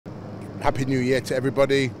Happy New Year to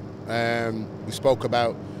everybody. We spoke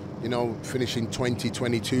about, finishing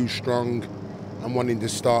 2022 strong and wanting to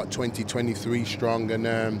start 2023 strong and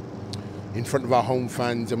in front of our home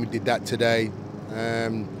fans, and we did that today.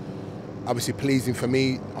 Obviously pleasing for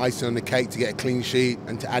me, icing on the cake to get a clean sheet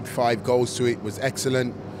and to add 5 goals to it was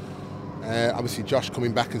excellent. Obviously Josh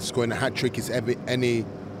coming back and scoring a hat-trick is any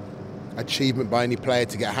achievement by any player.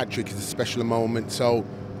 To get a hat-trick is a special moment. So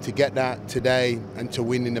to get that today and to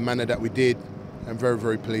win in the manner that we did, I'm very,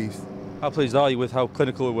 very pleased. How pleased are you with how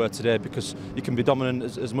clinical we were today? Because you can be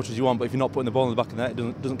dominant as much as you want, but if you're not putting the ball in the back of the net,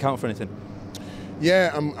 it doesn't count for anything.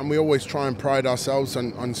 Yeah, and we always try and pride ourselves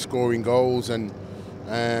on scoring goals, and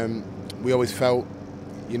we always felt,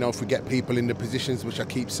 if we get people in the positions, which I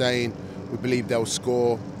keep saying, we believe they'll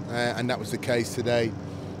score, and that was the case today.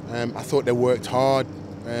 I thought they worked hard.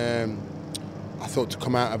 I thought to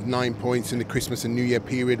come out of 9 points in the Christmas and New Year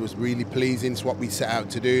period was really pleasing. It's what we set out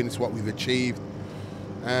to do, and it's what we've achieved.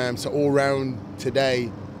 So all round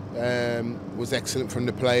today was excellent from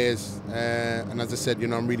the players, and as I said,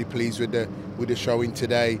 I'm really pleased with the showing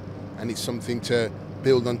today, and it's something to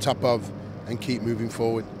build on top of and keep moving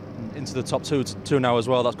forward. Into the top two now as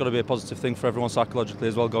well. That's got to be a positive thing for everyone psychologically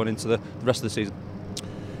as well, going into the rest of the season.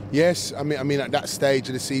 Yes, I mean at that stage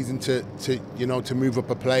of the season to move up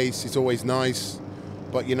a place, it's always nice,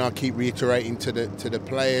 but I keep reiterating to the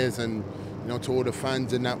players and to all the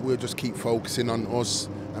fans, and that we'll just keep focusing on us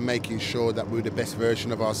and making sure that we're the best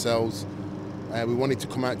version of ourselves. We wanted to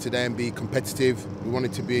come out today and be competitive. We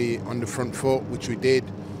wanted to be on the front foot, which we did.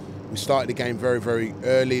 We started the game very, very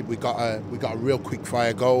early. We got a real quick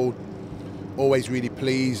fire goal. Always really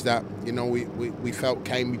pleased that we felt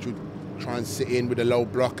Cambridge would try and sit in with a low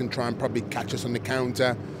block and try and probably catch us on the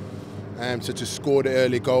counter. So to score the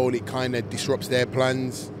early goal, it kind of disrupts their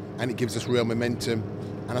plans and it gives us real momentum.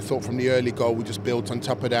 And I thought from the early goal, we just built on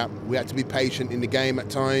top of that. We had to be patient in the game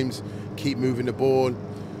at times, keep moving the ball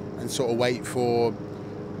and sort of wait for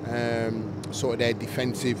sort of their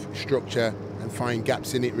defensive structure and find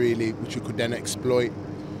gaps in it really, which we could then exploit,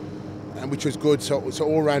 and which was good. So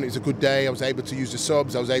all round it was a good day. I was able to use the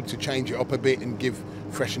subs, I was able to change it up a bit and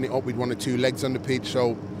freshen it up with 1 or 2 legs on the pitch.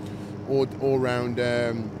 So all round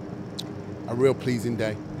a real pleasing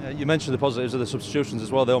day. You mentioned the positives of the substitutions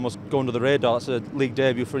as well. They almost go under the radar. It's a league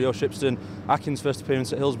debut for Rio Shipston. Akin's first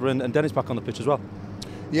appearance at Hillsborough, and Dennis back on the pitch as well.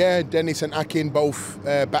 Yeah, Dennis and Akin both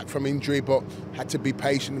back from injury, but had to be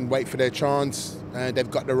patient and wait for their chance.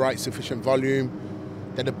 They've got the right sufficient volume.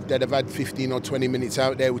 They'd have had 15 or 20 minutes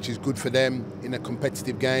out there, which is good for them in a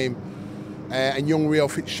competitive game. And young Rio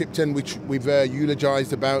Shipton, which we've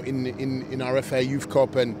eulogised about in our FA Youth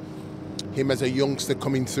Cup, and him as a youngster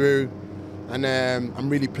coming through. And I'm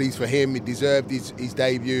really pleased for him. He deserved his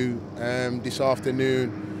debut this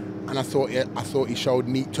afternoon, and I thought he showed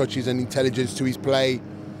neat touches and intelligence to his play.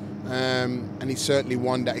 And he's certainly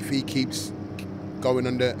one that if he keeps going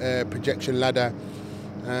on the projection ladder,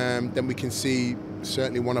 then we can see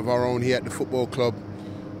certainly one of our own here at the football club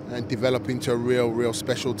and develop into a real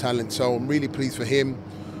special talent. So I'm really pleased for him.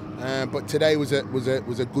 But today was a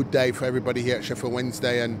good day for everybody here at Sheffield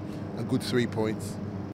Wednesday, and a good 3 points.